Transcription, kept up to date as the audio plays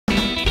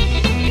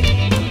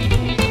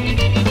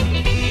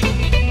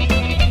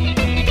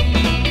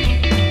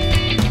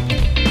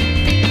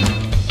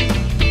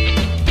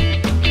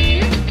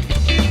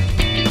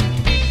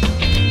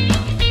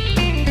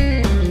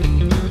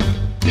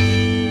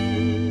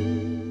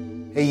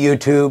Hey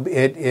YouTube,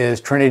 it is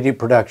Trinity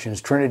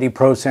Productions,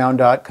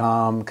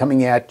 trinityprosound.com,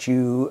 coming at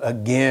you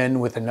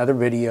again with another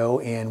video,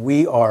 and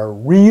we are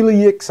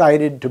really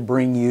excited to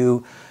bring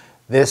you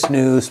this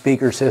new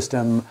speaker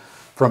system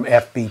from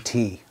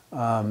FBT.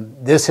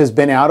 This has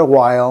been out a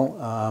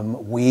while.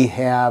 We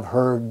have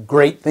heard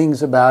great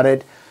things about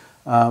it,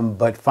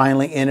 but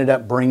finally ended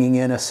up bringing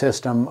in a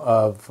system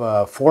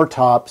of 4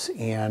 tops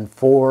and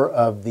 4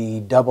 of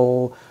the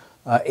double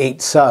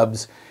 8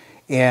 subs.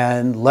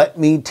 And let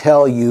me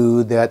tell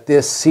you that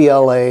this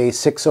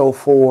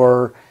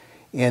CLA604,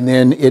 and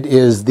then it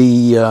is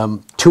the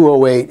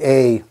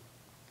 208A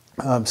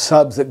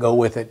subs that go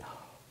with it.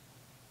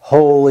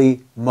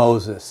 Holy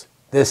Moses,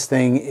 this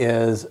thing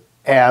is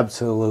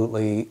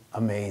absolutely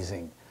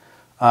amazing.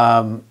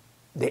 The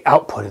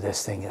output of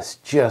this thing is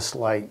just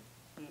like,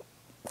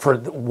 for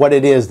what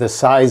it is, the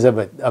size of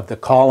it, of the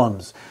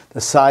columns,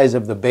 the size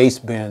of the bass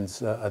bins,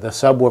 the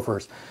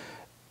subwoofers.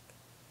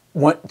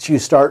 Once you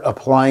start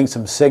applying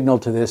some signal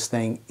to this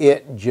thing,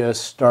 it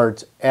just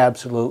starts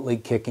absolutely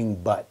kicking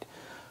butt.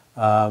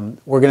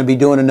 We're going to be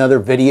doing another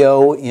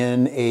video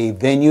in a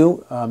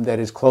venue that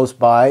is close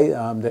by,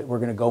 that we're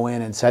going to go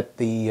in and set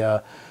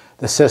the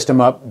system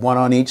up, one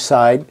on each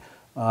side,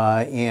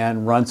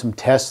 and run some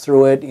tests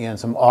through it and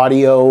some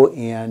audio,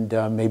 and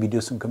maybe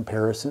do some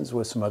comparisons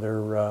with some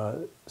other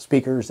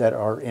speakers that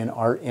are in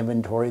our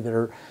inventory that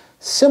are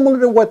similar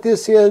to what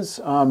this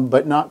is,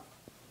 but not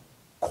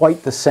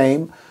quite the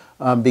same.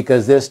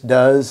 Because this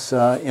does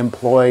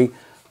employ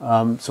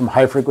some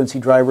high frequency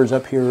drivers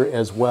up here,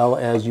 as well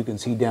as you can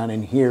see down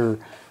in here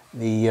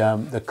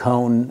the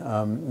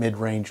cone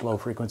mid-range low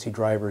frequency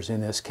drivers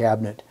in this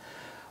cabinet.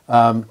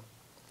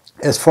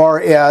 As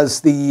far as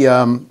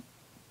the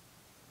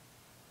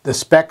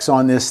specs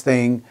on this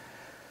thing,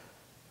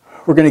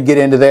 we're going to get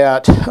into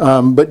that,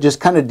 but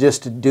just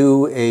to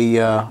do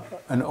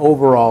an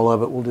overall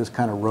of it, we'll just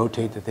kind of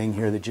rotate the thing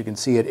here that you can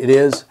see it. It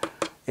is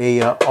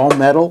a all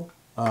metal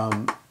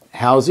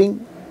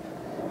housing,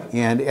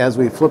 and as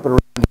we flip it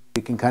around,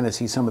 you can kind of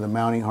see some of the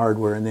mounting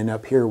hardware, and then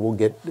up here we'll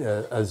get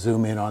a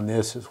zoom in on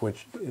this,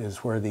 which is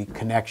where the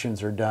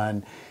connections are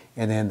done,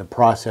 and then the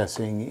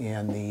processing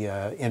and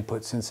the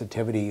input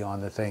sensitivity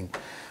on the thing.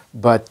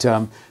 But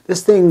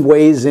this thing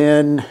weighs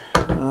in,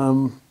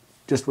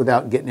 just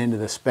without getting into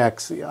the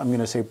specs, I'm going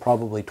to say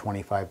probably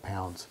 25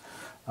 pounds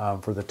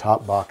for the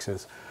top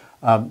boxes.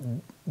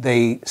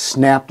 They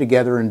snap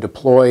together and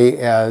deploy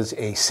as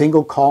a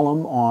single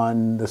column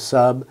on the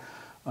sub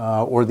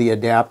or the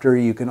adapter.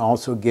 You can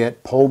also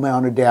get pole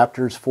mount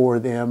adapters for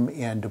them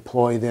and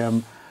deploy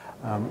them.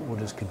 We'll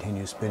just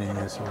continue spinning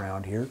this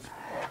around here.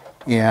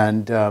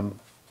 And so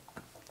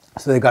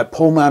they've got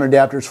pole mount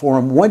adapters for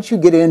them. Once you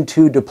get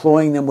into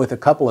deploying them with a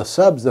couple of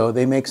subs, though,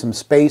 they make some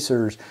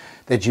spacers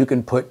that you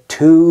can put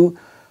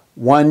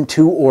 1,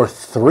 2, or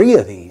 3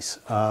 of these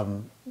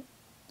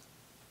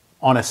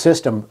on a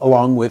system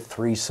along with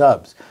 3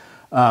 subs.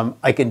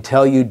 I can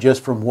tell you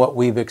just from what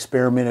we've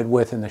experimented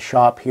with in the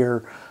shop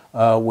here,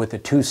 with the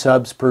 2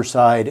 subs per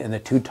side and the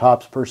 2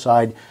 tops per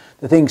side,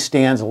 the thing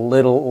stands a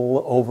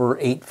little over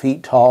 8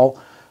 feet tall,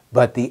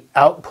 but the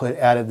output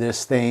out of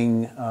this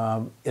thing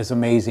is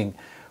amazing.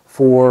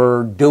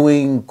 For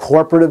doing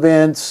corporate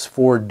events,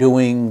 for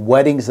doing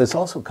weddings, this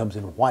also comes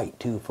in white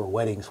too for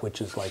weddings,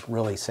 which is like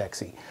really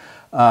sexy.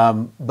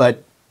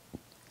 But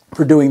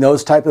for doing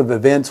those type of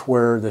events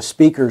where the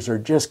speakers are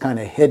just kind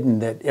of hidden,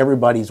 that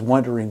everybody's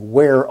wondering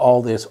where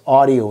all this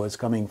audio is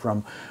coming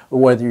from,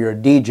 whether you're a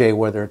DJ,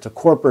 whether it's a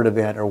corporate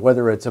event, or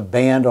whether it's a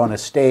band on a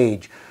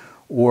stage,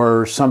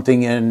 or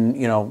something in,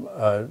 you know,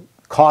 a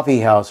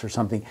coffee house or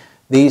something.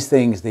 These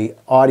things, the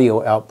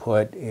audio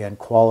output and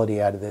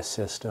quality out of this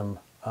system,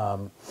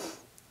 I'm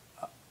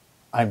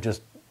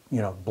just,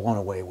 you know, blown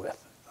away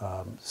with.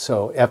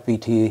 So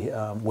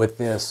FBT with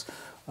this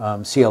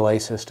CLA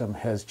system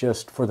has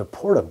just, for the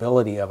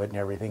portability of it and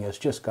everything, has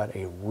just got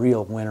a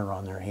real winner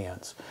on their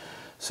hands.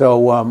 So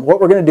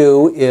what we're going to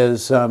do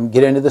is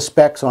get into the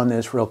specs on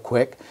this real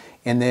quick,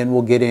 and then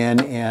we'll get in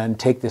and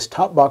take this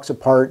top box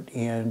apart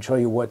and show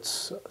you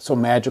what's so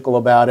magical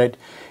about it,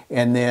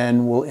 and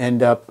then we'll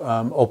end up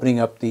opening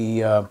up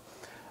the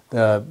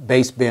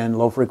bass bin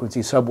low frequency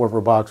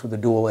subwoofer box with the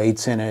dual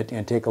 8s in it,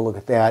 and take a look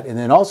at that, and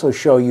then also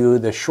show you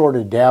the short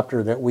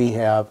adapter that we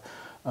have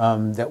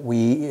that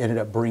we ended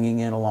up bringing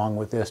in along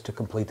with this to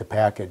complete the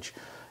package.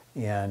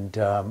 And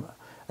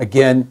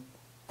again,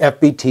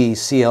 FBT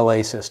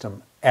CLA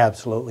system,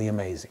 absolutely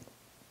amazing.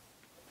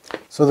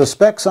 So the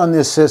specs on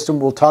this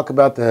system, we'll talk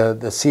about the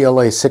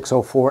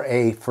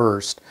CLA604A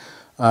first.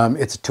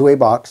 It's a 2A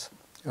box.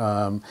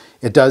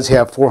 It does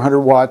have 400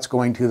 watts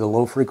going to the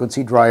low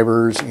frequency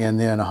drivers, and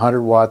then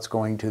 100 watts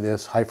going to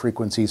this high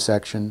frequency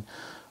section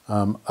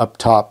up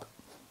top.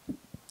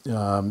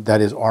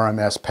 That is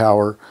RMS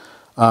power.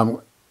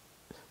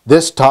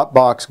 This top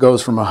box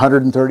goes from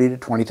 130 to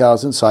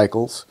 20,000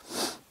 cycles.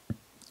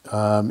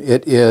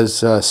 It is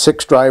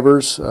 6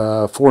 drivers,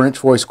 4-inch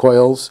voice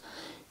coils,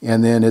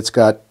 and then it's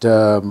got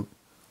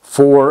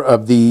 4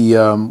 of the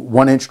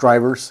 1-inch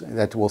drivers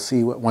that we'll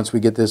see once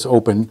we get this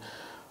open.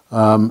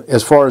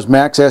 As far as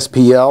max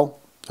SPL,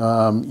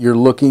 you're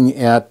looking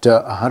at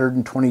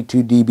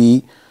 122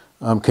 dB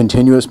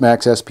continuous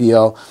max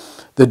SPL.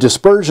 The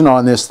dispersion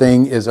on this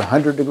thing is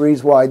 100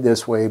 degrees wide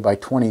this way by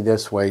 20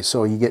 this way,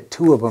 so you get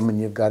two of them and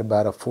you've got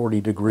about a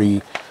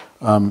 40-degree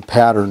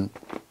pattern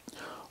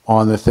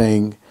on the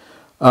thing.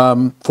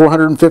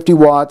 450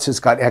 watts. It's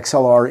got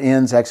XLR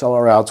ins,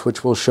 XLR outs,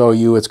 which we'll show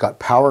you. It's got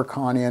power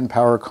con in,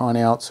 power con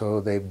out, so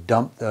they've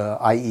dumped the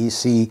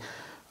IEC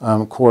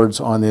cords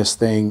on this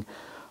thing.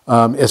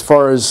 As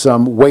far as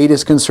weight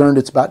is concerned,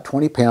 it's about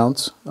 20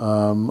 pounds,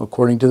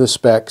 according to the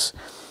specs.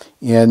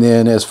 And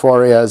then as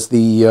far as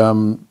the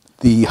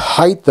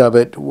height of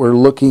it, we're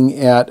looking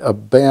at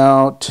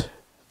about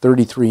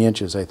 33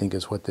 inches, I think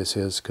is what this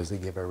is, because they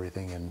give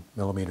everything in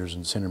millimeters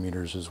and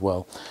centimeters as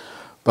well.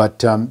 But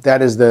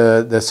that is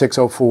the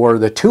 604.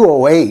 The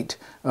 208,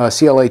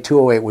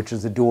 CLA208, which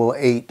is the dual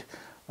 8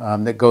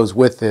 that goes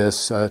with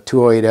this,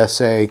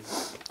 208SA.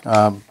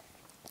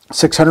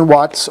 600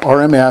 watts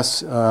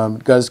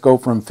RMS, does go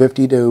from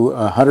 50 to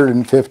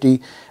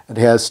 150. It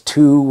has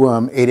two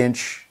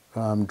 8-inch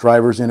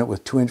drivers in it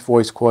with 2-inch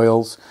voice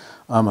coils,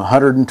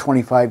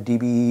 125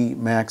 dB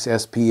max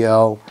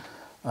SPL.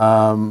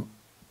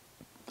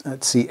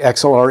 Let's see,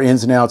 XLR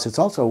ins and outs. It's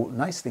also a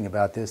nice thing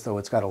about this, though,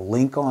 it's got a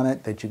link on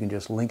it that you can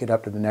just link it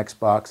up to the next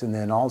box, and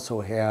then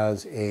also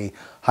has a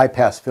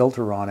high-pass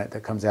filter on it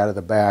that comes out of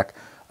the back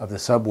of the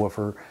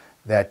subwoofer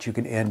that you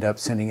can end up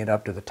sending it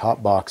up to the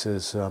top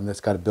boxes.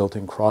 That's got a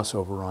built-in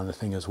crossover on the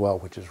thing as well,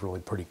 which is really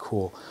pretty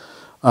cool.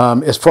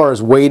 As far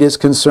as weight is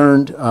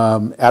concerned,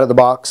 out of the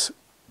box,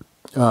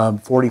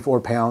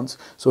 44 pounds,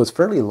 so it's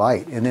fairly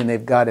light. And then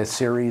they've got a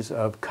series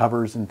of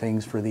covers and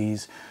things for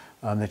these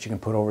that you can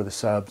put over the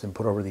subs and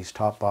put over these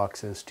top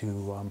boxes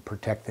to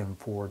protect them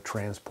for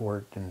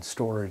transport and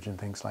storage and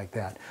things like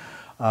that.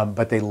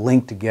 But they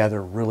link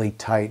together really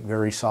tight,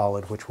 very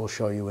solid, which we'll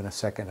show you in a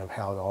second of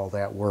how all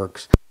that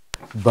works.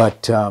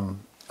 But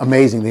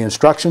amazing. The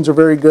instructions are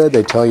very good.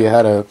 They tell you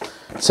how to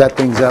set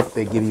things up.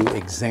 They give you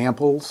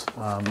examples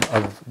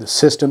of the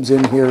systems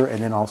in here,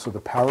 and then also the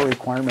power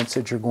requirements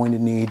that you're going to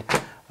need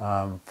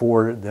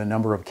for the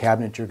number of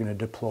cabinets you're going to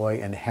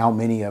deploy and how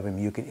many of them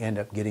you can end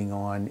up getting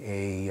on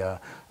a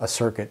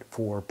circuit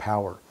for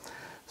power.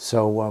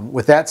 So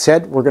with that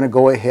said, we're going to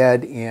go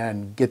ahead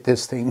and get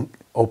this thing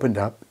opened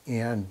up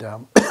and,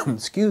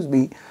 excuse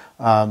me,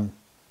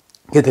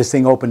 get this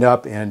thing opened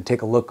up and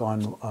take a look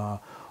on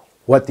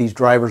what these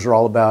drivers are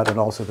all about, and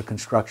also the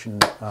construction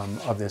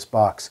of this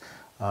box.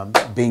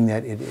 Being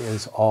that it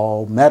is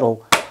all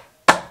metal,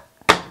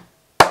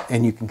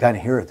 and you can kind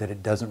of hear it, that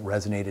it doesn't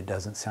resonate, it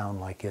doesn't sound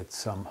like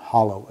it's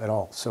hollow at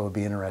all. So it'd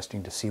be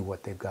interesting to see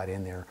what they've got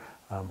in there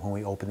when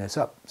we open this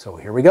up. So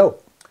here we go.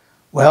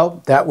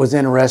 Well, that was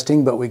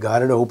interesting, but we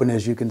got it open.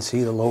 As you can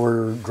see, the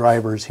lower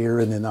drivers here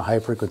and then the high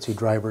frequency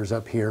drivers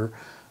up here.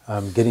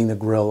 Getting the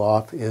grill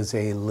off is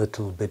a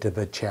little bit of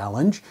a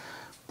challenge,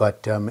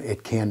 but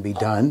it can be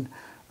done.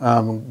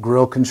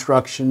 Grill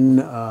construction,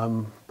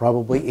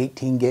 probably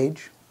 18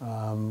 gauge,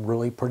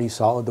 really pretty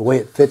solid. The way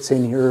it fits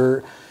in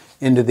here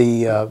into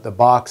the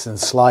box and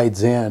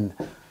slides in,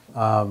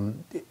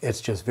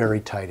 it's just very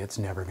tight. It's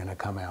never going to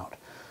come out.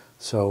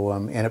 So,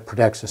 and it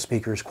protects the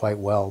speakers quite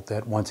well,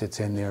 that once it's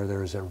in there,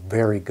 there's a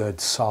very good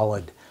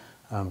solid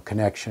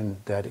connection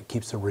that it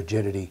keeps the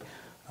rigidity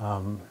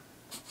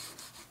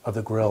of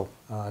the grill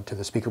to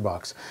the speaker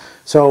box.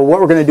 So what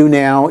we're going to do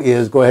now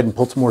is go ahead and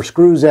pull some more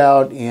screws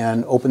out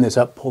and open this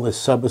up, pull this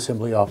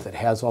sub-assembly off that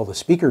has all the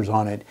speakers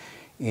on it,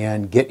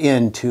 and get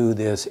into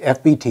this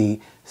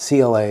FBT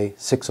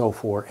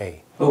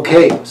CLA604A.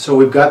 Okay, so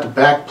we've got the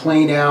back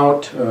plane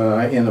out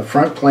and the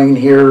front plane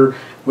here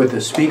with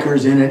the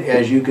speakers in it.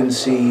 As you can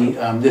see,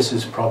 this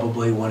is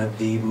probably one of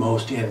the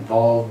most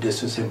involved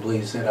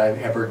disassemblies that I've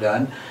ever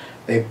done.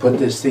 They put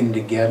this thing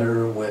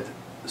together with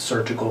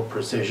surgical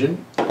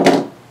precision,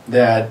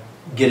 that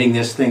getting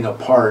this thing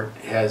apart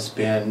has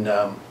been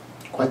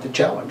quite the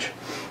challenge.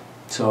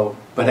 So,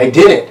 but I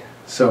did it.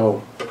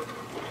 So,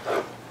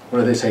 what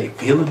do they say?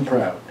 Feeling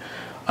proud.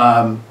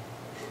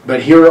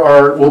 But here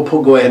are,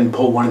 go ahead and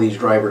pull one of these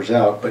drivers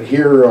out, but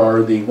here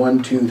are the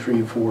 1, 2,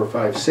 3, 4,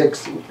 5,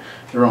 6.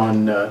 They're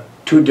on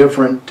 2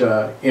 different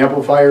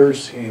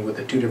amplifiers with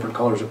the 2 different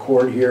colors of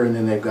cord here, and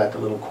then they've got the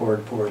little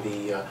cord for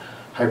the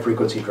high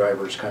frequency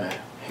drivers kind of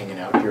hanging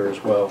out here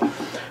as well.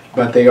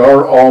 But they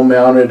are all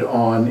mounted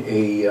on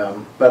a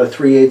about a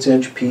 3/8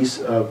 inch piece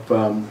of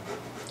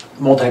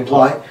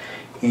multi-ply,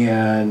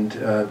 and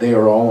they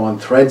are all on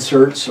thread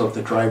certs, so if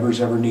the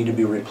drivers ever need to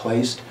be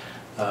replaced,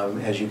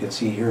 as you can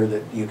see here,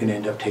 that you can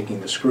end up taking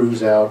the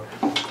screws out,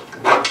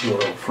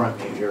 little front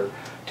view here,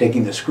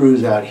 taking the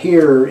screws out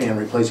here and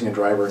replacing a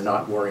driver and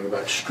not worrying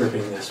about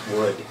stripping this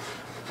wood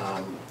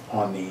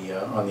on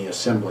the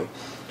assembly.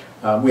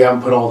 We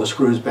haven't put all the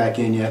screws back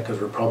in yet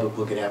because we're probably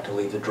going to have to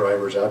leave the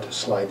drivers out to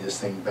slide this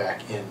thing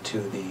back into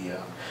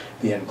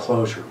the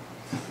enclosure.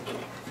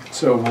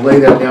 So we'll lay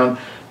that down.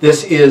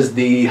 This is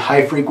the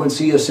high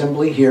frequency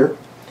assembly here,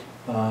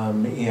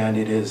 and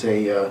it is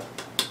a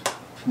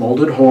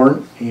molded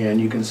horn, and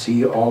you can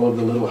see all of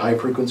the little high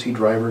frequency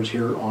drivers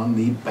here on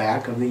the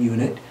back of the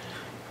unit,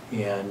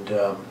 and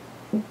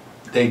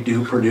they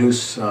do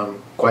produce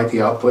quite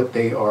the output.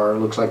 They are,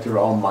 looks like they're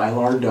all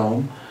Mylar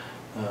dome,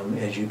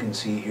 as you can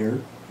see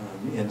here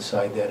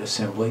inside that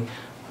assembly,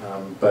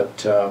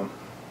 but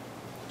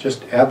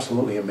just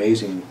absolutely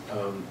amazing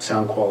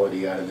sound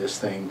quality out of this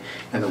thing,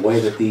 and the way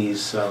that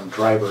these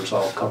drivers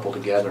all couple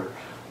together,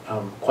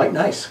 quite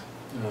nice.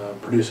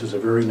 Produces a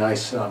very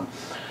nice,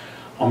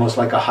 almost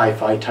like a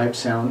hi-fi type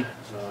sound,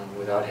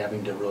 without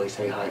having to really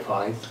say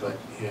hi-fi, but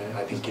yeah,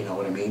 I think you know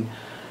what I mean.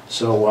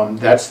 So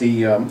that's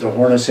the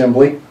horn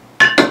assembly,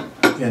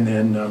 and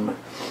then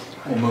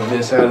we'll move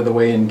this out of the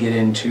way and get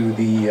into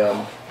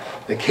the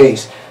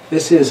case.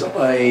 This is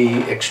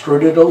a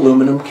extruded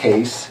aluminum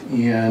case,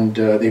 and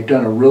they've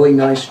done a really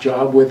nice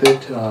job with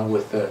it,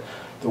 with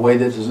the way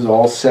that this is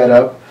all set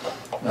up.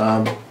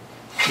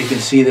 You can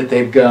see that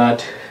they've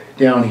got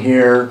down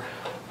here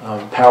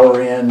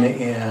power in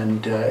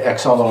and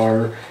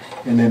XLR,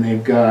 and then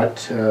they've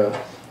got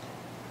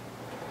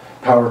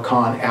power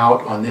con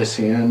out on this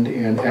end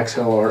and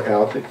XLR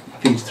out that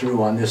feeds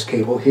through on this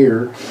cable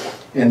here.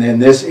 And then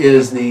this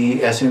is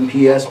the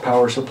SMPS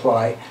power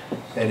supply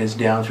that is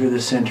down through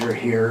the center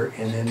here,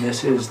 and then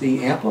this is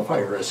the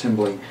amplifier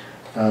assembly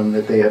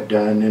that they have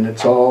done, and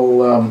it's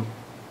all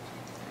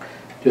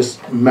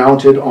just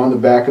mounted on the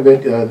back of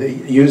it.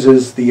 It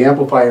uses the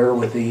amplifier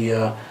with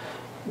the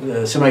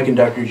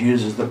semiconductors,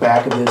 uses the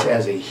back of this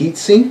as a heat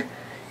sink,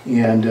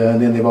 and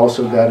then they've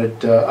also got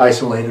it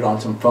isolated on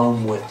some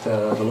foam with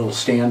the little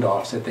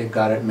standoffs that they've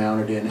got it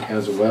mounted in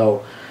as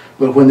well.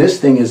 But when this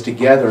thing is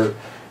together,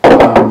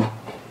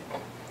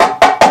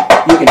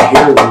 you can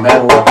hear the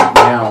metal of it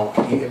now,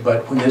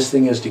 but when this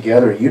thing is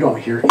together, you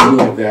don't hear any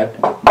of that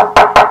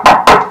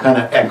kind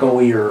of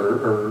echoey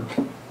or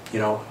you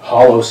know,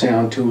 hollow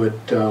sound to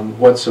it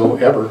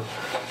whatsoever.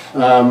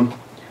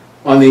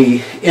 On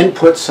the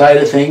input side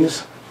of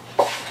things,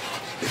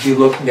 if you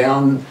look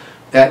down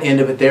that end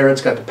of it there,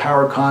 it's got the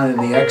power con and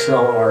the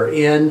XLR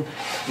in,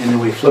 and then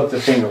we flip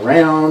the thing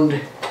around,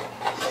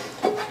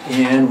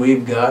 and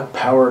we've got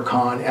power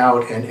con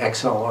out and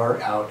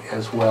XLR out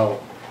as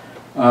well.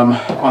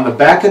 On the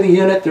back of the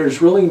unit,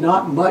 there's really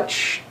not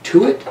much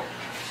to it.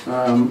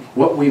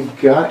 What we've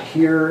got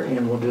here,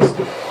 and we'll just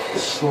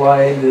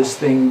slide this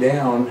thing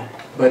down,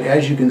 but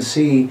as you can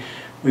see,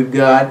 we've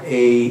got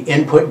a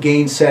input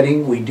gain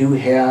setting. We do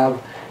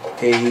have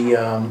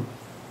a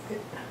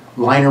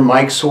liner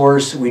mic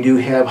source. We do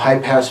have high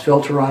pass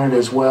filter on it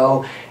as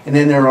well, and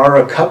then there are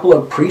a couple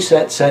of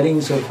preset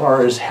settings as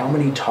far as how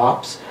many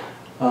tops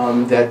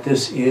that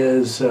this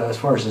is, as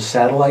far as the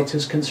satellites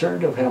is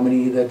concerned, of how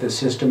many that the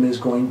system is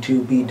going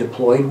to be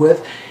deployed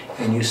with,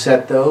 and you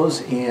set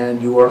those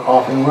and you are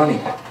off and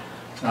running.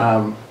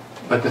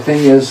 But the thing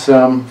is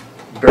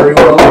very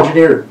well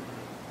engineered.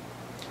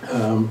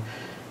 Got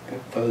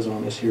fuzz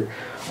on this here.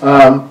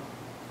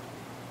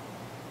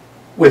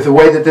 With the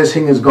way that this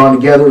thing has gone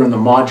together and the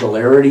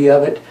modularity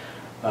of it,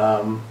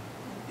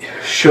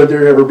 should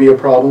there ever be a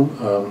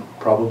problem?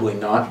 Probably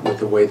not. With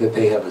the way that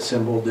they have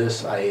assembled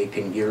this, I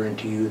can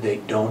guarantee you they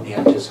don't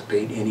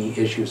anticipate any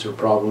issues or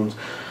problems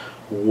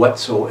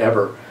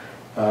whatsoever.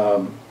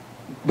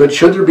 But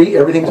should there be,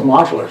 everything's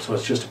modular, so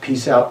it's just a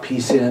piece out,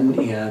 piece in,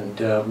 and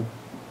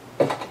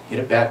get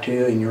it back to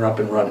you and you're up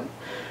and running.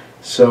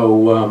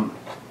 So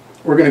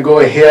we're going to go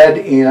ahead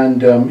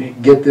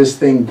and get this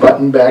thing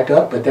buttoned back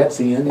up, but that's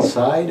the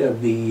inside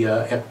of the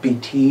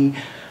FBT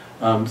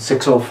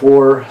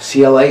 604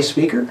 CLA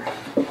speaker.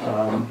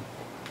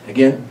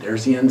 Again,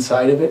 there's the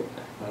inside of it.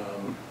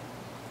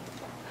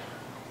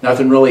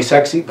 Nothing really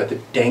sexy, but the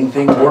dang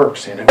thing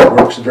works, and it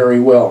works very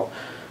well.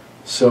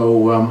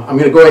 So I'm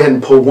going to go ahead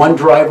and pull one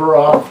driver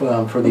off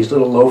for these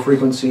little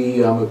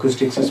low-frequency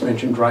acoustic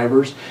suspension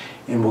drivers,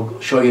 and we'll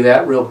show you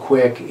that real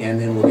quick, and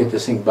then we'll get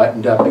this thing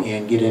buttoned up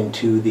and get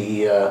into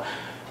the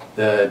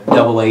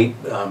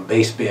 888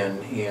 bass bin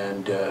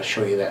and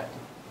show you that.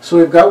 So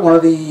we've got one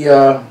of the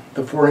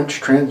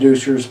 4-inch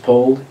transducers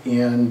pulled,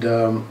 and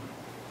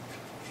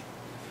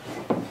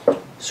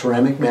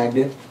ceramic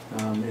magnet.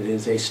 It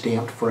is a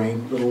stamped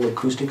frame, little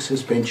acoustic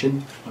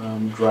suspension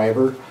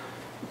driver.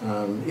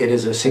 It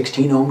is a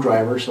 16 ohm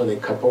driver, so they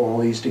couple all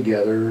these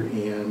together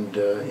and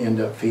end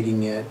up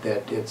feeding it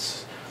that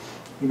it's,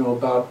 you know,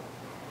 about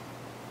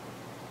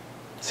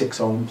 6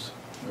 ohms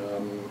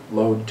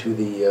load to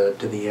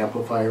the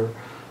amplifier.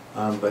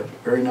 But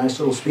very nice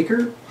little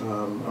speaker.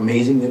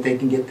 Amazing that they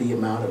can get the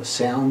amount of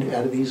sound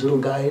out of these little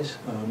guys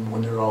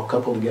when they're all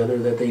coupled together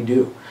that they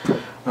do.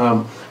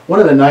 One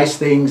of the nice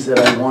things that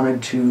I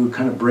wanted to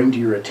kind of bring to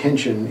your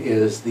attention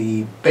is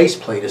the base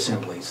plate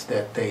assemblies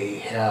that they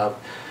have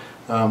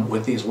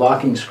with these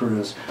locking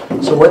screws.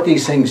 So what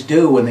these things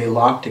do when they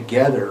lock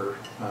together,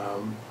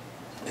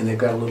 and they've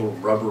got a little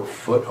rubber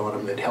foot on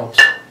them that helps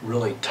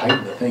really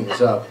tighten the things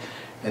up,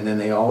 and then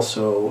they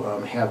also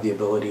have the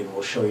ability, and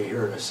we'll show you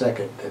here in a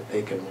second, that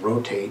they can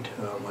rotate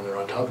when they're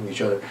on top of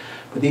each other.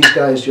 But these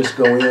guys just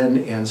go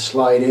in and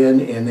slide in,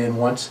 and then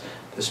once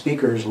the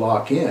speakers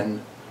lock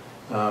in,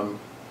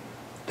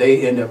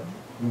 they end up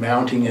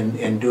mounting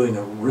and doing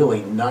a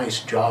really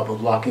nice job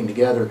of locking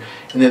together.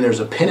 And then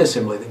there's a pin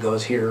assembly that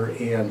goes here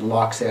and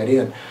locks that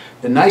in.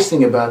 The nice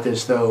thing about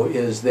this though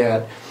is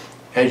that,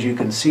 as you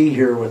can see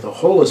here with the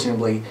whole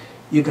assembly,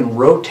 you can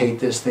rotate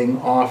this thing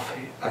off.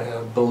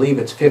 I believe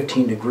it's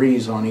 15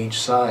 degrees on each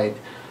side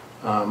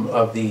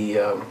of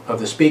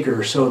the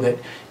speaker, so that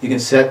you can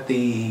set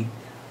the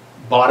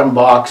bottom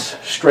box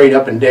straight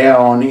up and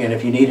down, and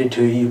if you needed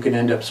to, you can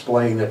end up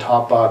splaying the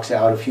top box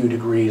out a few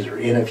degrees or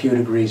in a few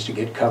degrees to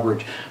get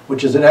coverage,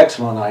 which is an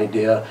excellent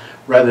idea,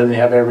 rather than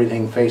have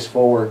everything face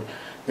forward,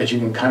 that you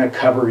can kind of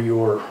cover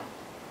your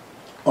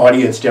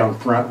audience down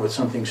front with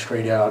something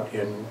straight out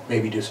and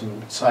maybe do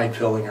some side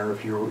filling, or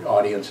if your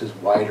audience is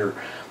wider,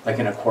 like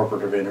in a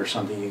corporate event or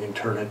something, you can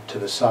turn it to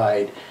the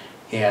side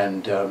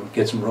and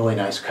get some really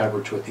nice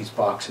coverage with these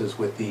boxes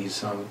with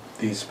these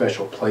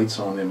special plates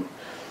on them.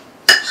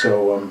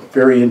 So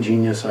very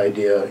ingenious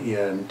idea,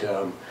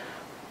 and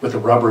with the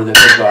rubber that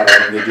they got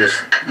on them, they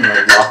just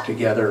lock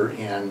together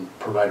and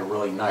provide a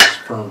really nice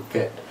firm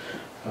fit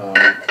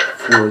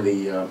for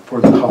the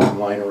column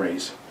line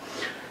arrays.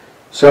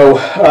 So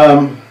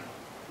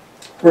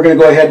we're going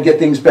to go ahead and get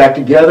things back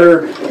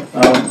together.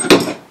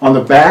 On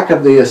the back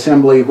of the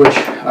assembly, which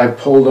I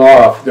pulled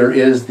off, there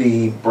is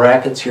the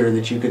brackets here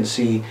that you can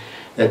see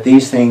that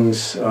these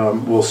things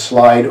will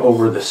slide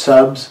over the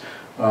subs.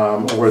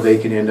 Or they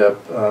can end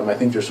up, I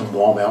think there's some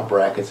wall mount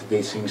brackets that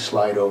these things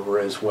slide over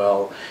as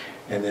well.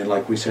 And then,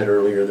 like we said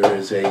earlier, there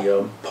is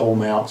a pole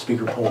mount,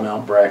 speaker pole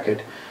mount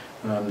bracket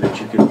that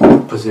you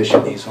can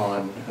position these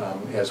on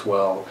as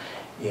well.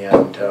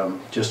 And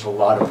just a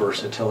lot of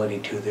versatility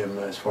to them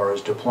as far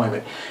as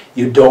deployment.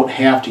 You don't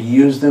have to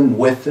use them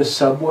with the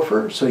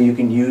subwoofer, so you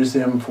can use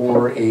them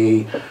for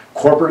a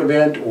corporate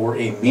event or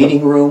a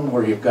meeting room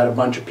where you've got a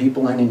bunch of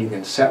people in, and you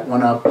can set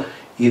one up.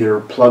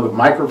 Either plug a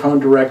microphone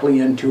directly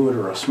into it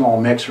or a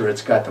small mixer.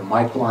 It's got the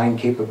mic line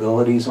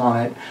capabilities on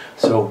it.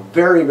 So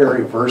very,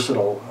 very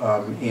versatile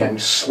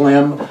and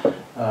slim,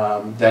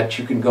 that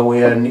you can go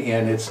in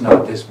and it's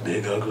not this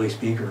big ugly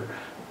speaker.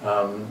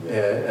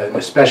 And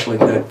especially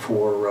good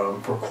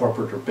for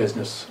corporate or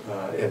business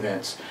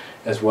events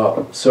as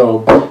well.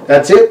 So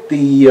that's it,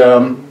 the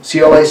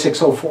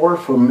CLA604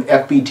 from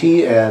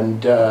FBT,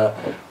 and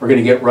we're going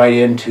to get right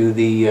into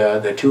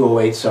the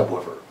 208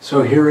 subwoofer.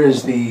 So here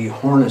is the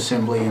horn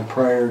assembly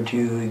prior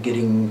to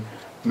getting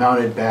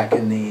mounted back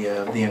in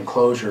the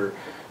enclosure,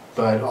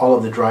 but all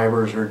of the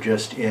drivers are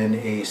just in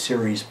a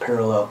series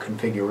parallel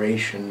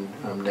configuration,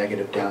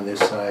 negative down this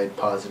side,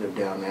 positive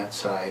down that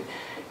side,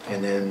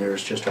 and then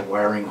there's just a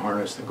wiring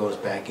harness that goes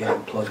back in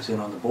and plugs in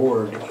on the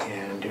board,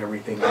 and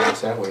everything runs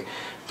that way.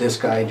 This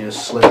guy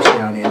just slips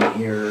down in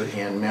here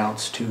and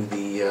mounts to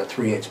the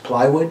 3/8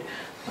 plywood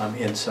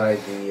inside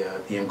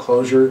the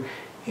enclosure,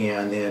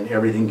 and then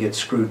everything gets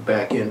screwed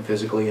back in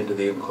physically into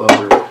the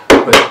enclosure,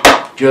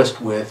 but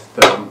just with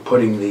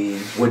putting the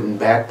wooden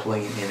back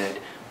plate in it,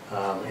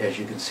 as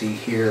you can see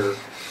here,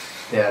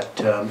 that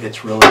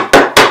it's really,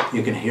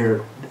 you can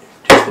hear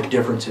just the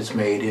difference it's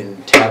made in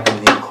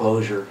tapping the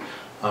enclosure,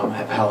 of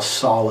how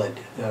solid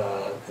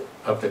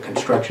of the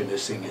construction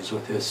this thing is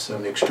with this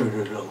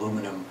extruded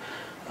aluminum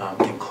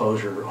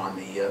enclosure on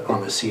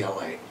the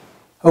CLA.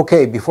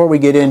 Okay, before we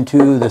get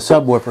into the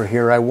subwoofer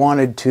here, I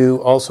wanted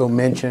to also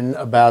mention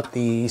about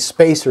the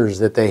spacers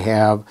that they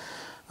have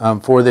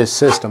for this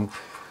system.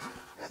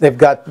 They've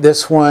got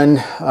this one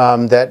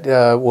that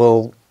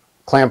will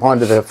clamp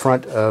onto the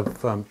front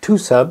of 2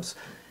 subs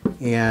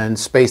and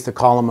space the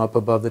column up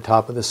above the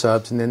top of the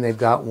subs, and then they've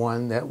got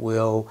one that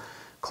will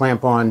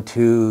clamp on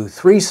to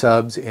 3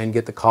 subs and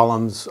get the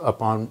columns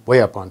up on, way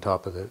up on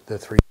top of the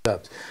 3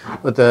 subs.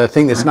 But the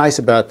thing that's nice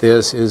about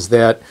this is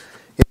that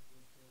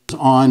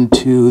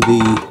onto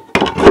the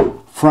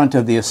front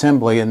of the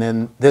assembly, and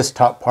then this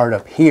top part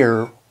up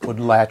here would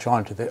latch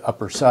onto the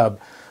upper sub,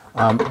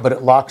 but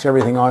it locks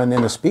everything on, and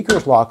then the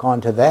speakers lock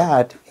onto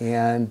that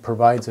and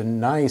provides a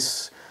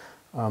nice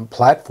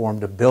platform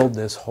to build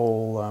this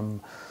whole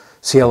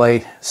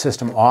CLA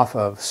system off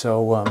of.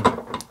 So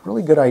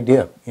really good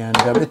idea, and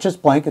it's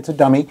just blank, it's a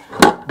dummy,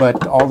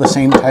 but all the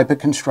same type of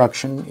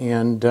construction,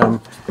 and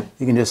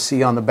you can just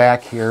see on the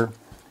back here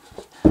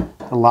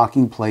the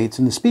locking plates,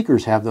 and the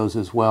speakers have those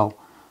as well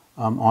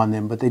on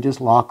them, but they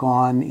just lock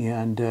on,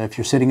 and if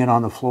you're sitting it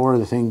on the floor,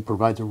 the thing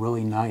provides a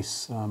really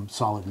nice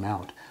solid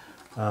mount.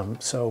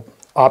 So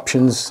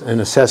options and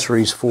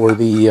accessories for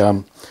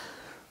the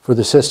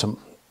system.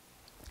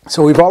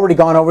 So we've already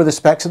gone over the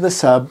specs of the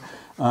sub.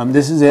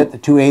 This is it, the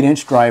 2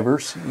 8-inch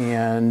drivers,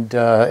 and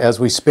as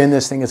we spin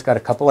this thing, it's got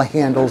a couple of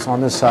handles on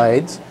the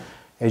sides,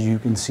 as you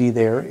can see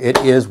there. It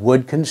is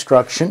wood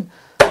construction.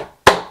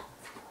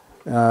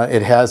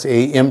 It has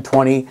a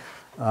M20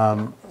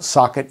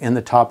 socket in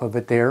the top of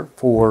it there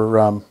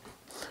for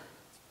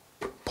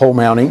pole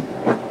mounting.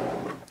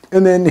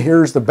 And then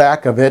here's the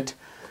back of it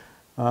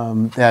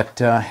that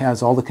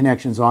has all the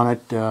connections on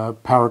it,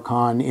 power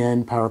con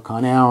in, power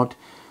con out,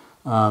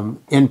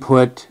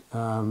 input,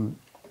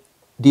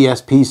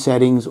 DSP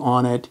settings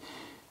on it,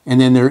 And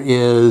then there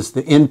is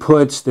the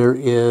inputs, there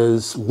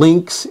is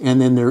links, and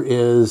then there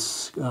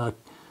is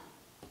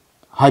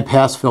high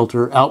pass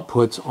filter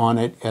outputs on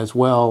it as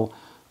well,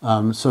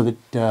 so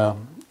that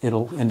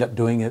it'll end up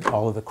doing it,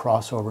 all of the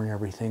crossover and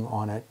everything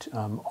on it,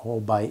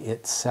 all by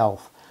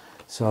itself.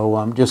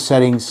 So just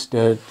settings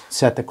to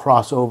set the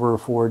crossover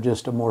for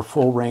just a more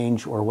full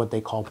range, or what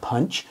they call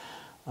punch.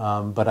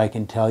 But I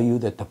can tell you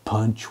that the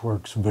punch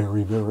works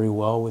very, very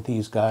well with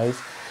these guys.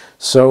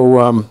 So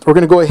we're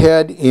going to go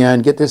ahead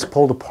and get this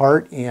pulled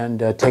apart and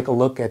take a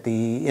look at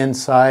the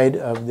inside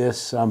of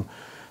this, the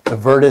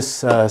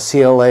Vertus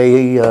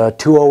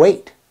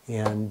CLA208,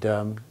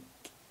 and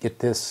get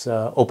this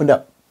opened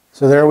up.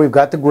 So there we've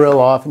got the grill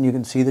off, and you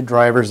can see the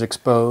drivers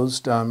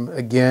exposed.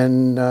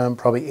 Again,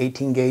 probably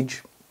 18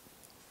 gauge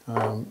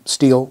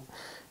steel,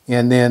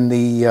 and then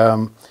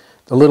the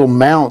little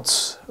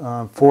mounts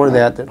for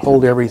that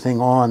hold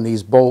everything on,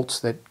 these bolts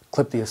that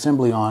clip the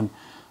assembly on,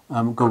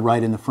 go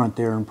right in the front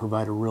there and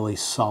provide a really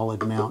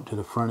solid mount to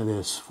the front of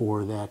this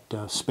for that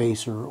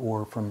spacer,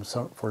 or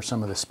for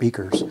some of the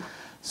speakers.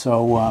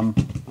 So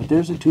but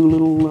there's the two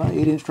little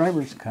 8-inch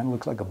drivers. It kind of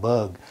looks like a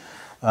bug,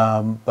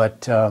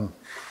 but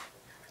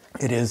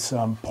it is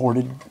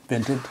ported,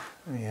 vented,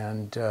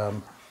 and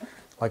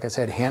like I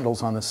said,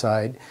 handles on the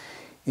side.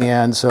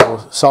 And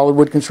so solid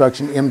wood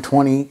construction,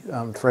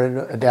 M20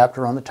 threaded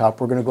adapter on the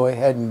top. We're going to go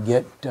ahead and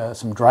get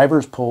some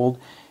drivers pulled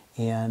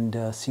and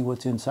see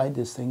what's inside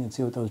this thing, and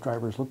see what those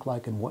drivers look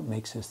like, and what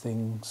makes this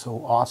thing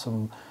so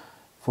awesome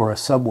for a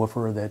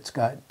subwoofer that's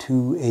got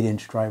two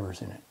 8-inch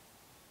drivers in it.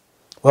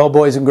 Well,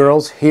 boys and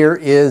girls, here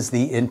is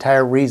the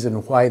entire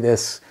reason why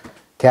this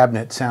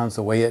cabinet sounds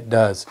the way it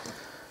does.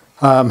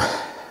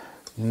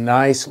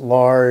 Nice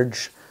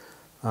large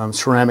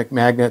ceramic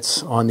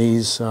magnets on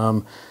these.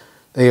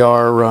 They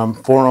are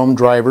 4-ohm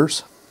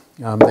drivers.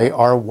 They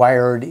are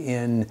wired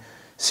in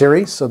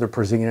series, so they're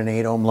presenting an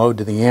 8-ohm load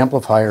to the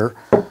amplifier.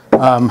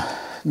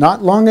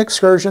 Not long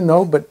excursion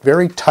though, but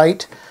very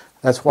tight.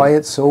 That's why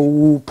it's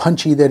so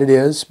punchy that it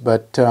is.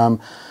 But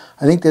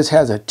I think this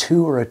has a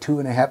 2 or a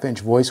 2.5-inch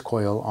voice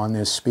coil on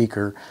this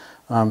speaker.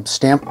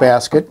 Stamped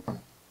basket,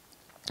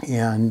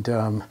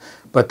 and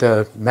but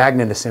the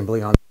magnet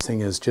assembly on this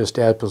thing is just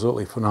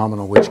absolutely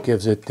phenomenal, which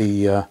gives it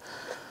the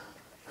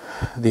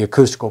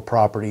acoustical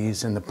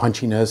properties and the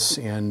punchiness,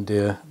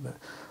 and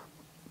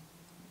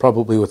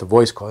probably with the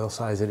voice coil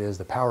size it is,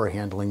 the power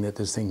handling that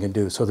this thing can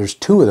do. So there's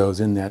 2 of those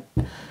in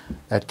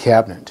that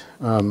cabinet.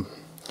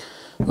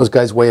 Those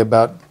guys weigh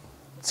about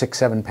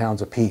 6-7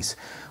 pounds apiece.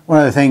 One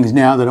of the things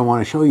now that I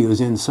want to show you is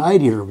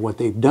inside here. What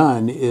they've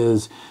done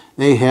is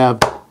they have,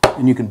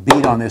 and you can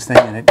beat on this thing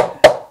and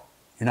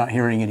you're not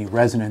hearing any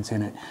resonance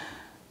in it,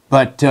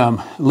 but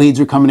leads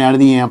are coming out of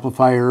the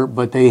amplifier,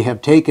 but they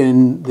have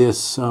taken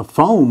this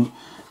foam,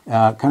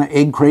 kind of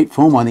egg crate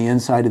foam on the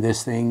inside of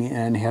this thing,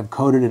 and have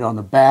coated it on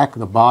the back,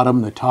 the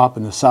bottom, the top,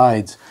 and the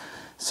sides,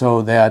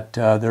 so that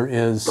there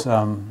is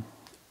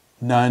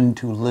none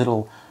to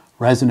little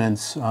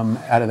resonance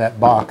out of that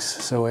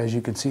box. So as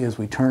you can see, as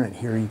we turn it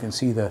here, you can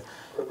see the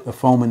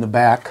foam in the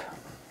back.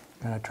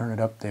 Kind of turn it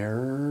up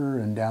there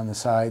and down the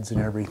sides and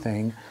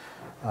everything.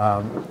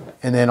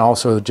 And then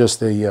also just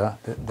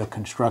the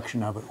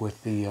construction of it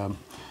with the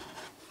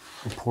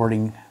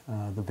porting,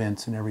 the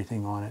vents and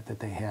everything on it that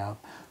they have.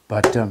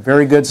 But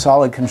very good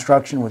solid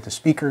construction with the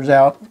speakers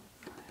out.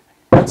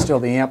 Still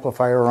the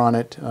amplifier on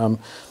it.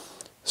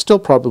 Still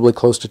probably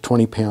close to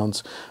 20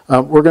 pounds.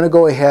 We're going to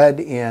go ahead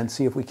and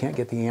see if we can't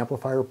get the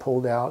amplifier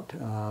pulled out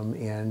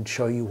and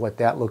show you what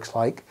that looks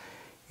like.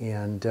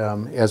 And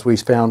as we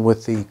found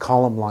with the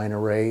column line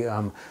array,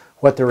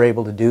 what they're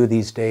able to do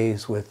these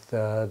days with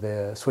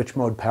the switch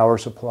mode power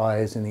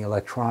supplies and the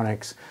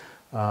electronics,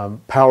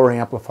 power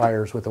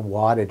amplifiers with the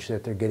wattage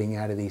that they're getting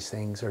out of these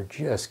things are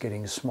just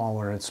getting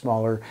smaller and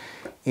smaller,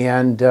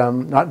 and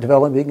not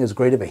developing as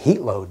great of a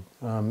heat load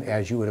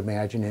as you would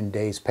imagine in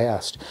days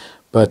past.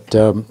 But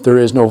there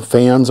is no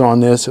fans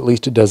on this, at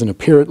least it doesn't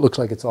appear. It looks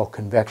like it's all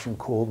convection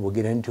cooled. We'll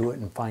get into it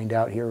and find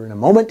out here in a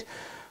moment.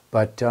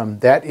 But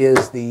that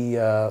is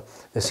the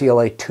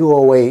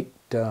CLA208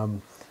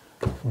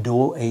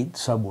 dual 8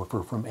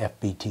 subwoofer from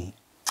FBT.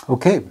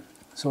 Okay,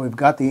 so we've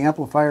got the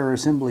amplifier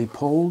assembly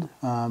pulled.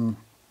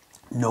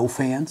 No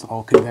fans,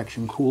 all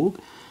convection cooled.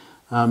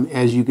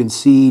 As you can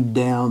see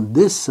down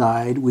this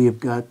side, we have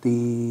got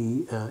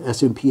the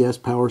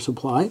SMPS power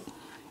supply.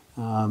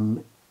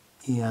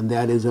 And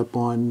that is up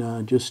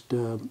on just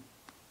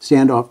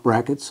standoff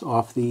brackets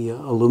off the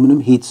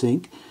aluminum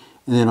heatsink.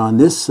 And then on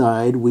this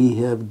side we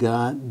have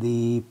got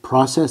the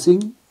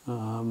processing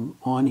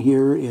on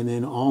here, and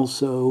then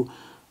also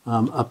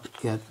up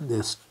at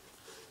this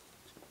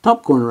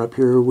top corner up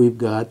here we've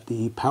got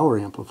the power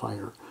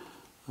amplifier.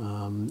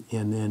 And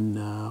then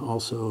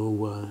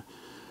also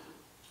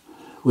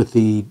with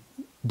the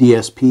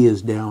DSP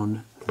is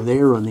down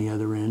there on the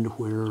other end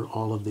where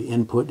all of the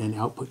input and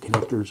output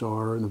connectors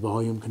are, and the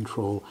volume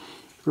control.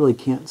 You really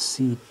can't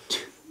see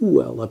too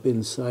well up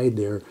inside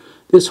there.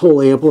 This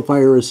whole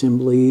amplifier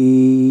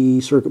assembly,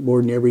 circuit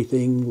board and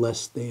everything,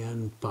 less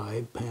than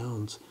 5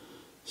 pounds.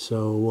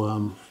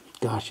 So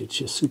gosh, it's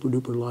just super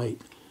duper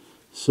light.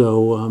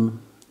 So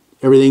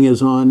everything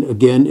is on.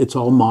 Again, it's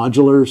all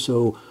modular,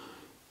 so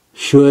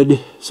should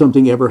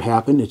something ever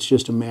happen, it's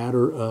just a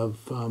matter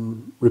of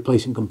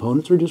replacing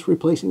components or just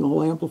replacing the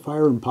whole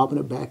amplifier and popping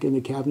it back in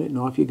the cabinet and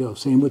off you go.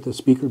 Same with the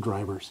speaker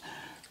drivers.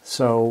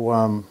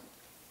 So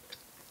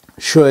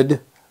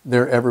should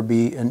there ever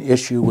be an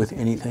issue with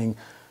anything,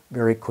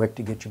 very quick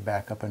to get you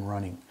back up and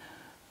running.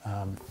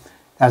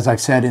 As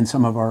I've said in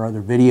some of our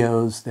other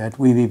videos, that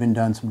we've even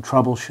done some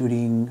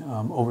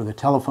troubleshooting over the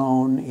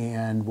telephone,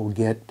 and we'll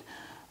get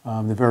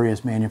the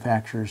various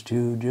manufacturers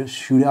to just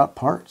shoot out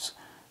parts.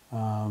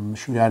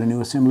 Shoot out a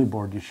new assembly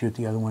board, you shoot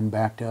the other one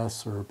back to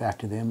us or back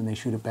to them, and they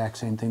shoot it back.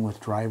 Same thing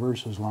with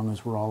drivers, as long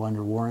as we're all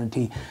under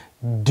warranty.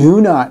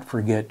 Do not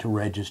forget to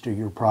register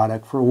your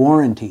product for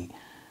warranty.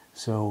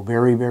 So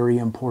very, very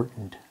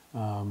important.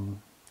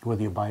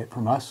 Whether you buy it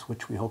from us,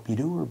 which we hope you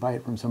do, or buy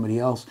it from somebody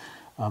else,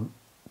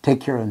 take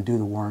care and do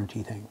the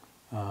warranty thing.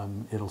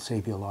 It'll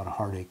save you a lot of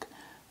heartache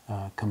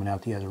coming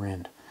out the other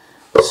end.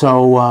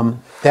 So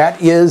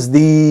that is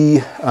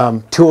the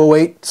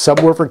 208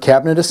 subwoofer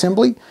cabinet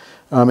assembly.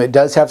 It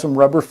does have some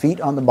rubber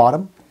feet on the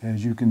bottom,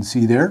 as you can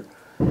see there.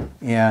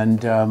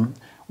 And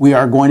we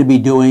are going to be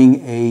doing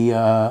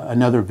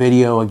another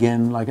video,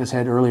 again, like I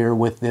said earlier,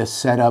 with this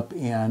setup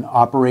and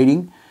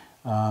operating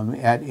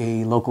at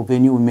a local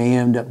venue. We may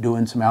end up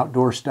doing some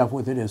outdoor stuff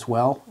with it as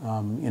well,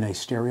 in a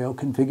stereo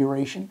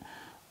configuration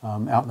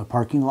out in the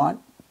parking lot.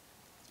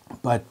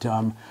 But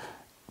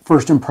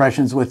first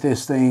impressions with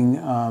this thing,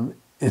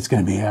 it's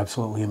going to be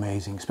absolutely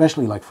amazing,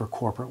 especially like for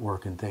corporate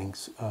work and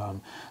things.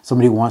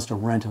 Somebody wants to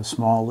rent a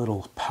small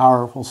little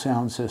powerful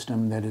sound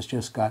system that has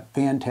just got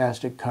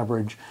fantastic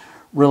coverage,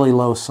 really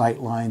low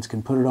sight lines,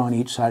 can put it on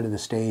each side of the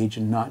stage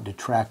and not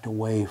detract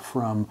away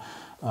from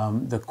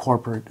the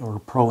corporate or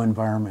pro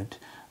environment.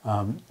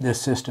 This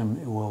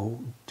system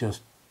will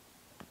just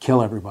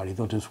kill everybody.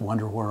 They'll just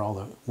wonder where all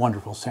the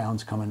wonderful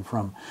sound's coming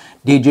from.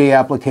 DJ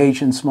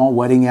applications, small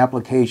wedding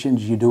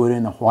applications, you do it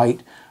in the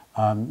white,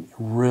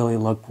 really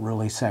look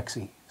really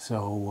sexy.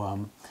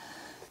 So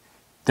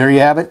there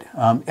you have it.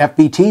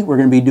 FBT, we're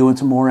going to be doing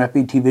some more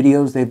FBT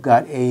videos. They've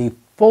got a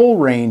full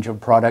range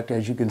of product.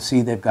 As you can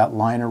see, they've got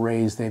line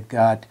arrays, they've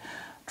got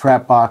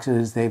trap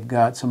boxes, they've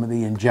got some of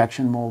the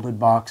injection molded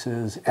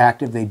boxes,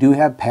 active. They do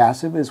have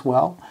passive as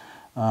well.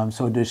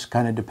 So just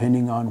kind of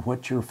depending on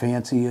what your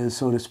fancy is,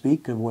 so to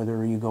speak, of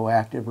whether you go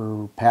active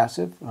or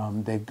passive.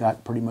 They've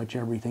got pretty much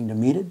everything to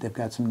meet it. They've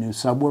got some new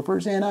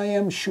subwoofers, and I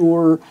am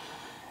sure,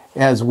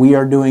 as we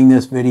are doing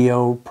this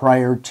video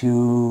prior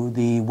to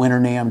the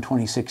Winter NAMM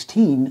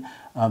 2016,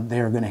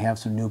 they are going to have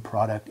some new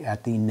product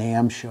at the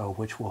NAMM show,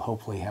 which we'll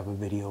hopefully have a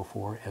video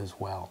for as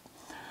well.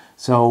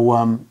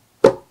 So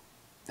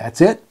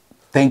that's it.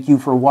 Thank you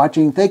for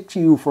watching. Thank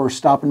you for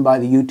stopping by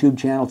the YouTube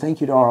channel. Thank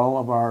you to all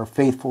of our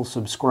faithful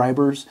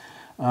subscribers.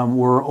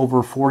 We're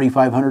over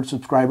 4,500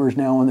 subscribers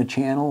now on the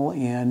channel,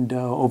 and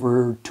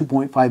over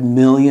 2.5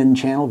 million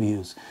channel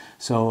views.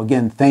 So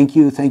again, thank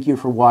you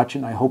for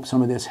watching. I hope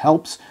some of this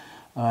helps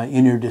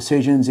in your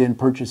decisions in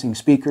purchasing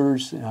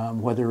speakers,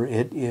 whether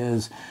it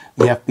is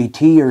the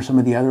FBT or some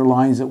of the other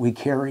lines that we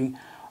carry.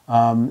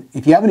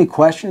 If you have any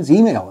questions,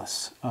 email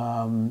us.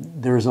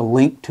 There's a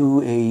link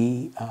to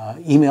a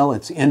email.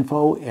 It's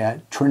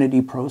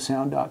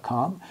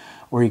info@trinityprosound.com,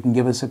 or you can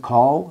give us a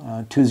call,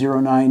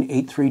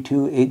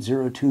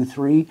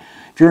 209-832-8023.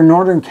 If you're in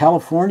Northern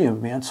California,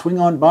 man, swing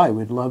on by.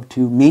 We'd love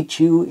to meet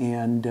you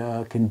and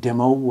can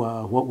demo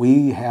what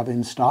we have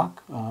in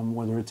stock,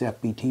 whether it's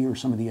FBT or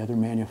some of the other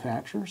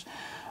manufacturers.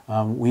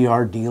 We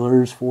are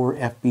dealers for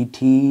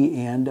FBT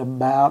and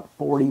about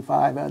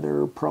 45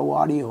 other pro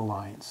audio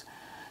lines.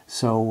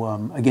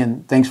 So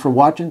again, thanks for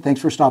watching. Thanks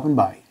for stopping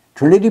by.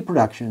 Trinity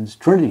Productions,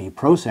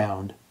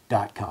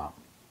 TrinityProSound.com.